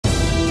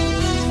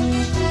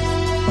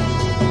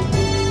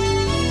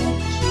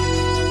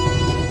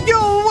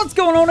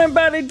going on,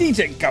 everybody?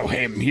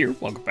 DjGoHam here.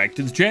 Welcome back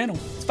to the channel.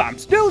 It's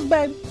Farms News,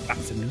 baby.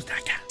 Farms News.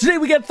 Today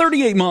we got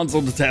 38 mods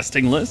on the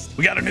testing list.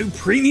 We got a new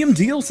premium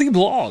DLC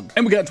blog.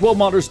 And we got 12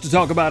 modders to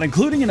talk about,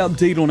 including an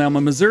update on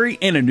Alma Missouri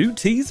and a new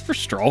tease for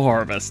straw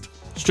harvest.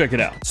 Let's check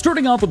it out.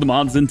 Starting off with the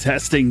mods in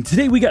testing.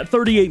 Today we got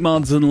 38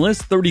 mods on the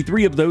list.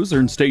 33 of those are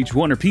in stage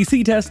 1 or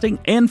PC testing,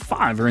 and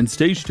 5 are in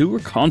stage 2 or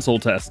console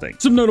testing.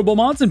 Some notable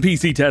mods in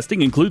PC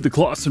testing include the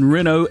Claas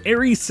Xerion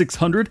Aries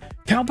 600,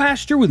 Cow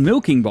Pasture with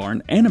Milking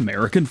Barn, and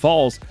American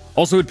Falls.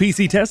 Also at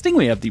PC testing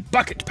we have the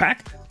Bucket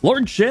Pack,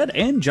 Large Shed,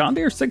 and John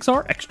Deere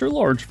 6R Extra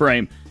Large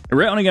Frame. And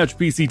rounding out your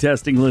PC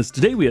testing list,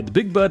 today we had the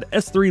Big Bud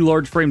S3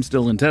 large frame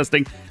still in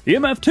testing, the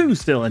MF2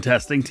 still in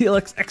testing,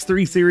 TLX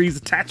X3 series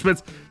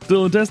attachments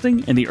still in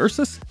testing, and the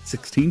Ursus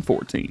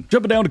 1614.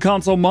 Jumping down to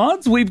console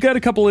mods, we've got a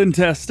couple in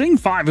testing,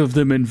 5 of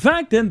them in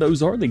fact, and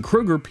those are the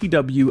Kroger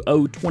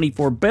PWO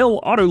 24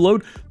 Bell Auto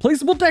Load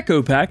Placeable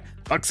Deco Pack,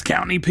 Bucks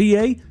County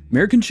PA,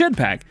 American Shed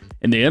Pack,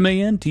 and the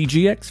MAN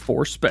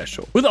TGX4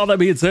 Special. With all that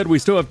being said, we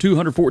still have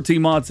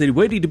 214 mods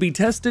waiting to be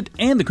tested,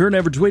 and the current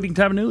average waiting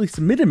time of newly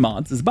submitted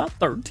mods is about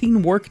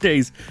 13 work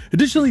days.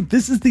 Additionally,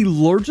 this is the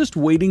largest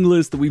waiting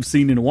list that we've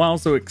seen in a while,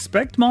 so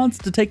expect mods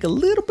to take a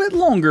little bit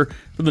longer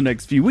for the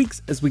next few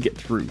weeks as we get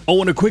through. Oh,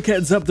 and a quick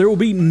heads up, there will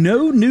be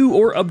no new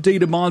or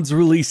updated mods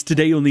released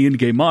today on the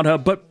in-game mod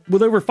hub, but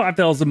with over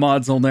 5,000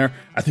 mods on there,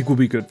 I think we'll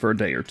be good for a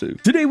day or two.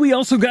 Today we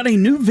also got a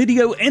new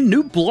video and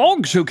new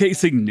blog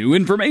showcasing new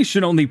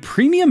information on the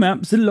premium map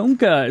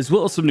Zielonka, as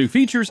well as some new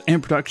features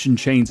and production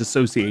chains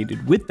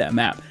associated with that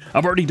map.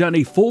 I've already done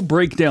a full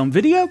breakdown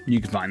video. You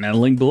can find that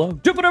link below.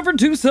 Jumping over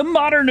to some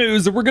modern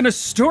news, we're going to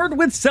start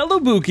with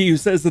Celobuki, who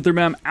says that their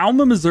map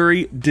Alma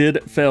Missouri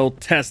did fail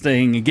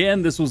testing.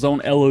 Again, this was on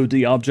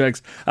LOD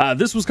objects.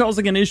 This was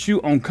causing an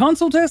issue on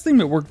console testing,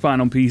 but worked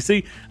fine on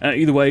PC.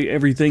 Either way,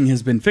 everything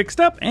has been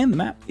fixed up, and the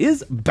map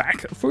is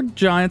back for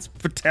Giants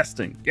for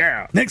testing.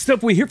 Yeah. Next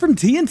up, we hear from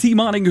TNT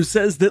Modding, who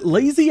says that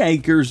Lazy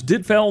Acres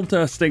did fail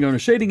testing on a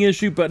shading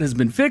issue, but has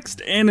been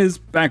fixed and is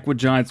back with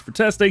Giants for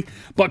testing.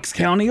 Bucks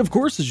County, of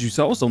course, as you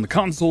saw, is on the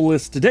console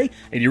list today,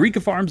 and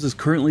Eureka Farms is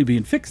currently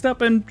being fixed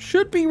up and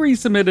should be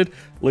resubmitted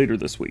later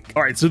this week.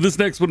 All right, so this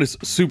next one is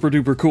super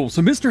duper cool.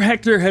 So Mr.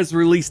 Hector has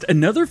released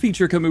another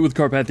feature coming with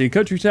Carpathian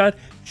Countryside,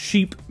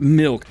 sheep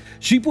milk.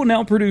 Sheep will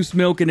now produce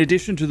milk in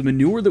addition to the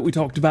manure that we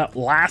talked about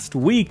last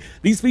week.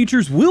 These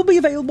features will be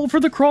available for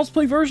the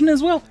crossplay version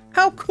as well.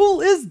 How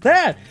cool is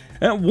that?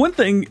 One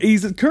thing,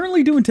 he's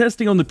currently doing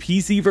testing on the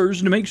PC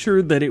version to make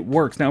sure that it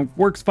works. Now, it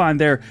works fine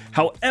there.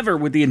 However,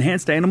 with the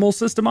enhanced animal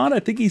system on,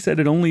 I think he said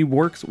it only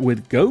works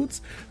with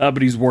goats,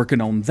 but he's working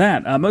on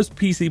that. Most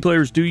PC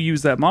players do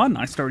use that mod, and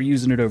I started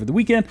using it over the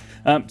weekend.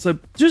 So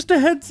just a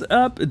heads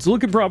up, it's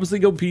looking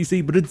promising on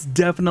PC, but it's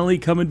definitely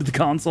coming to the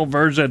console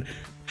version.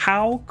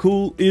 How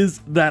cool is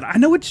that? I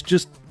know it's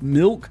just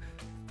milk,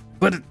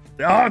 but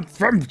it's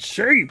from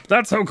sheep.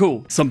 That's so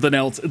cool. Something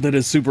else that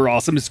is super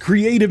awesome is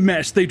Creative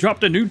Mesh. They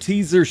dropped a new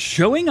teaser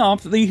showing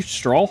off the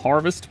straw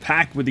harvest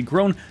pack with the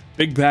grown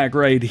big pack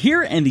right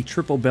here and the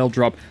triple bell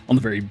drop on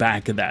the very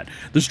back of that.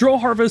 The straw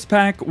harvest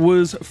pack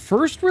was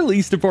first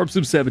released in Farm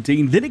Sim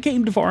 17, then it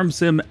came to Farm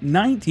Sim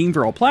 19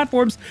 for all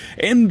platforms,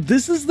 and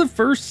this is the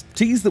first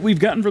tease that we've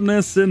gotten from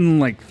this in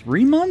like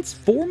 3 months,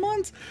 4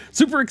 months.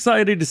 Super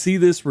excited to see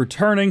this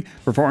returning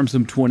for Farm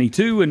Sim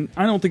 22, and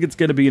I don't think it's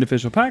going to be an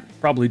official pack,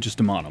 probably just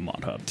a mod on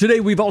Mod Hub. Today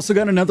we've also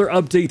got another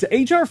update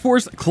to HR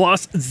Force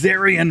Claas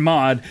Xerion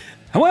mod.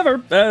 However,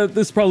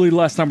 this is probably the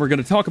last time we're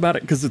going to talk about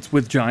it because it's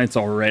with Giants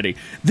already.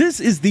 This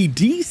is the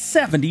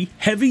D70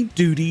 Heavy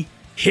Duty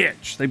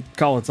Hitch. They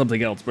call it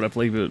something else, but I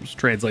believe it was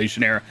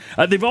translation error.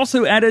 They've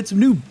also added some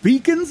new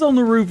beacons on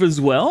the roof as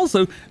well.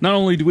 So not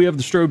only do we have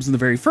the strobes in the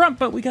very front,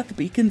 but we got the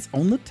beacons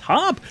on the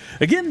top.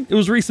 Again, it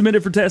was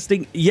resubmitted for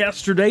testing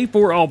yesterday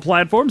for all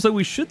platforms, so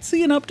we should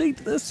see an update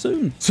to this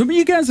soon. Some of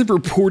you guys have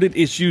reported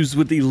issues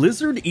with the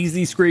Lizard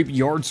Easyscrape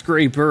yard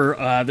scraper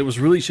that was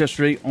released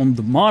yesterday on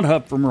the Mod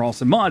Hub from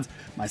Ross and Mods,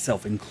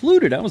 myself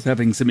included. I was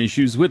having some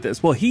issues with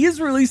this. Well, he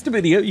has released a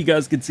video you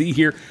guys can see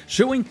here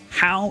showing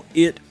how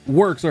it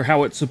works, or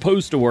how it's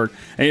supposed to work.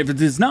 And if it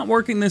is not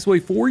working this way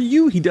for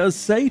you, he does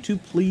say to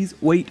please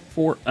wait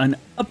for an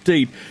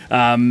update.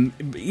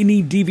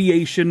 Any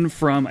deviation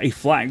from a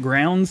flat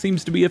ground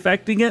seems to be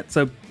affecting it,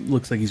 so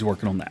looks like he's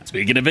working on that.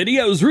 Speaking of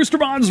videos, Rooster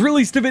Mods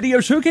released a video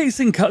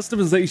showcasing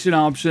customization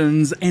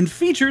options and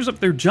features of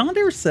their John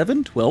Deere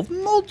 712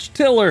 mulch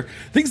tiller.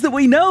 Things that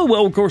we know,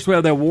 well, of course, we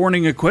have that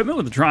warning equipment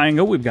with the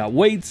triangle, we've got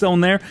weights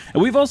on there,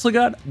 and we've also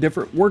got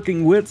different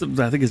working widths of,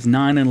 I think it's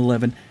 9 and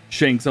 11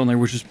 shanks on there,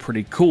 which is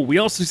pretty cool. We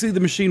also see the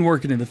machine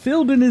working in the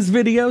field in his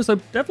video, so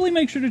definitely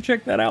make sure to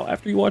check that out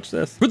after you watch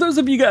this. For those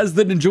of you guys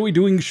that enjoy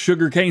doing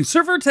sugarcane,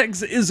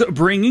 Servertex is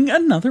bringing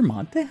another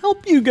mod to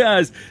help you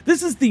guys.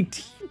 This is the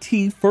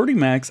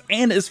FertiMAX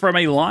and is from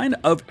a line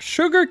of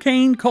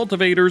sugarcane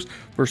cultivators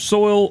for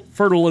soil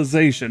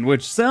fertilization,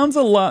 which sounds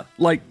a lot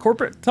like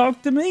corporate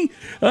talk to me.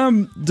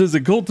 Does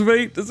it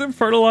cultivate? Does it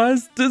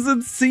fertilize? Does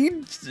it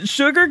seed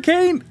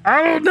sugarcane?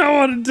 I don't know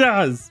what it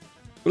does.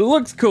 But it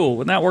looks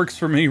cool, and that works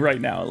for me right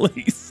now, at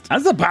least.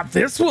 How's about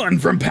this one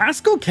from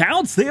Pascal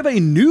Counts? They have a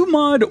new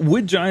mod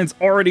with Giants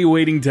already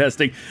awaiting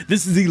testing.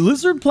 This is the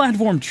Lizard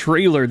Platform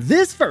Trailer.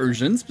 This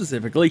version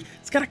specifically,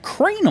 it's got a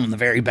crane on the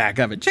very back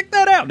of it. Check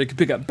that out. It can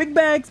pick up big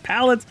bags,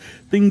 pallets,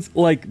 things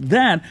like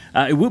that.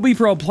 It will be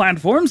for all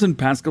platforms, and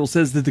Pascal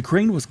says that the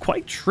crane was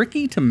quite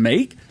tricky to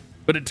make,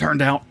 but it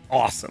turned out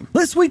awesome.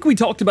 This week we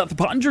talked about the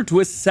Pottinger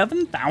Twist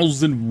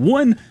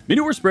 7001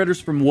 manure spreaders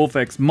from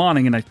WolfX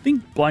Modding, and I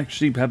think Black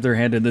Sheep have their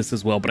hand in this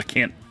as well, but I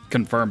can't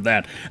confirm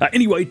that.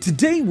 Anyway,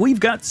 today we've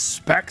got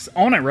specs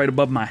on it right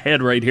above my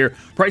head right here.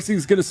 Pricing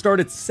is going to start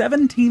at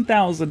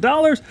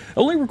 $17,000.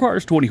 Only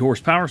requires 20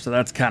 horsepower, so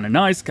that's kind of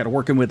nice. Got a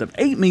working width of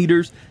 8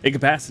 meters, a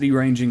capacity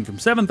ranging from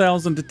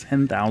 7,000 to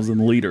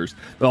 10,000 liters.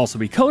 There'll also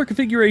be color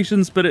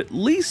configurations, but at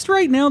least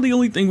right now the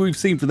only thing we've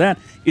seen for that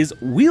is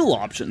wheel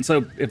options.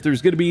 So if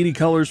there's going to be any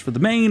colors for the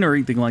main or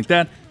anything like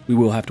that, we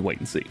will have to wait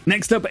and see.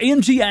 Next up,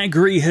 AMG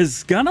Agri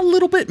has got a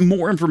little bit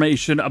more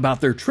information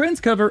about their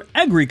Transcover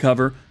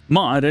Agricover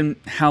mod and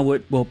how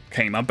it, well,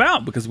 came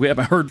about, because we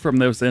haven't heard from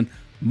those in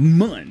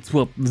months.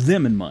 Well,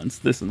 them in months,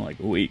 this in like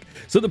a week.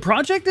 So the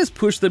project has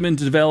pushed them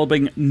into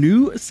developing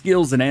new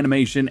skills in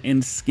animation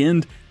and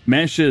skinned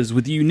meshes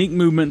with the unique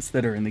movements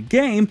that are in the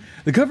game.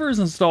 The cover is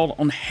installed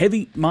on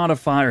heavily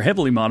modified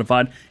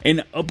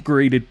and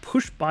upgraded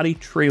push body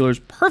trailers,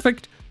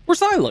 perfect for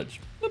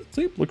silage.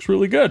 See, it looks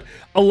really good.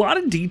 A lot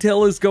of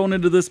detail is going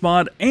into this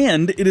mod,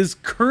 and it is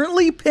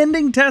currently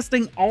pending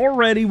testing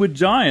already with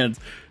Giants.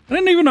 I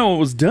didn't even know it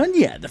was done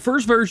yet. The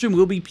first version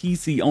will be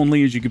PC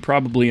only, as you could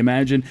probably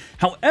imagine.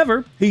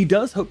 However, he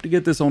does hope to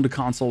get this onto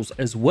consoles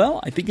as well.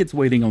 I think it's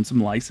waiting on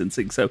some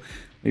licensing, so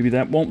maybe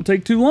that won't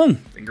take too long.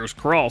 Fingers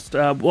crossed.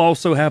 We'll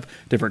also have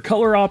different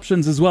color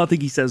options as well. I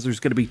think he says there's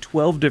going to be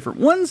 12 different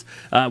ones,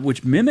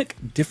 which mimic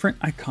different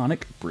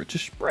iconic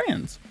British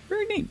brands.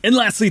 Very neat. And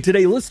lastly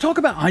today, let's talk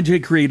about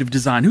IJ Creative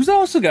Design, who's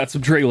also got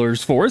some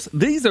trailers for us.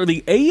 These are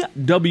the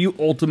AW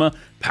Ultima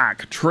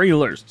Pack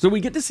trailers. So we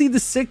get to see the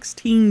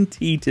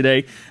 16T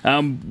today.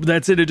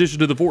 That's in addition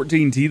to the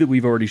 14T that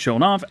we've already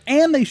shown off.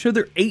 And they show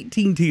their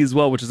 18T as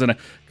well, which is in a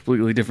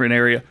completely different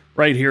area.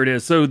 Right here it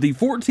is. So the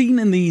 14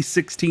 and the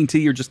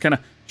 16T are just kind of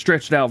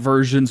stretched out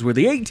versions, where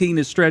the 18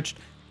 is stretched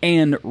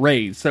and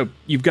raised. So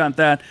you've got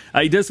that.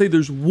 He does say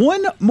there's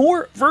one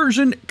more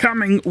version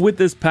coming with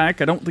this pack.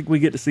 I don't think we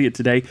get to see it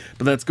today,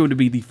 but that's going to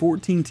be the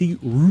 14T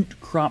root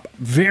crop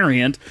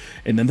variant,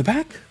 and then the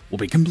pack will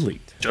be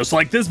complete. Just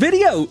like this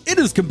video, it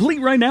is complete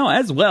right now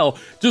as well.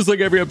 Just like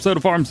every episode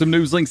of Farm Sim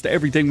News, links to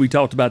everything we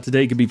talked about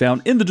today can be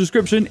found in the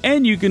description,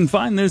 and you can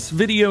find this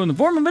video in the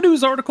form of a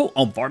news article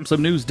on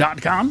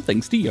farmsimnews.com,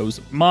 thanks to Yo's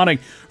Modding.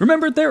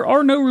 Remember, there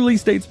are no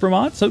release dates per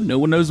mod, so no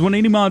one knows when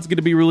any mod's going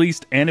to be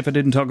released, and if I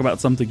didn't talk about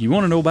something you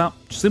want to know about,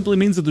 it simply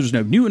means that there's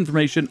no new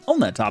information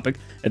on that topic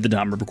at the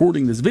time of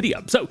recording this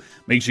video. So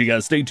make sure you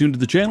guys stay tuned to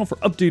the channel for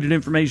updated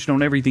information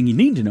on everything you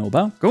need to know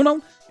about going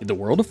on in the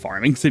world of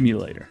Farming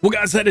Simulator. Well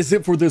guys, that is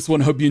it for this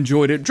one. Hope you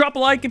enjoyed it. Drop a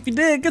like if you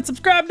did, get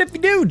subscribed if you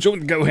do, join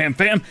the DjGoHam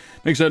fam.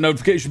 Make sure that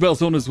notification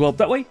bell's on as well.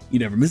 That way you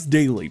never miss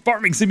daily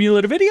Farming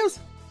Simulator videos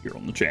here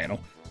on the channel.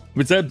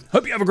 With that said,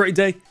 hope you have a great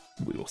day.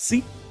 We will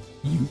see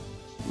you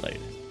later.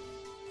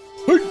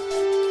 Peace.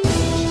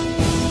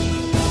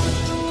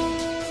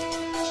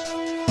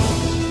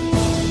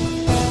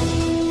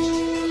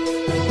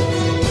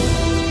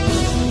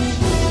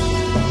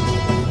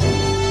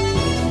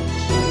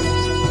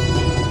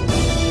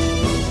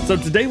 So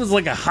today was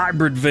like a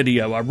hybrid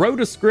video. I wrote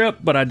a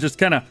script, but I just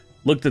kind of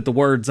looked at the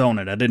words on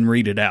it. I didn't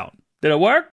read it out. Did it work?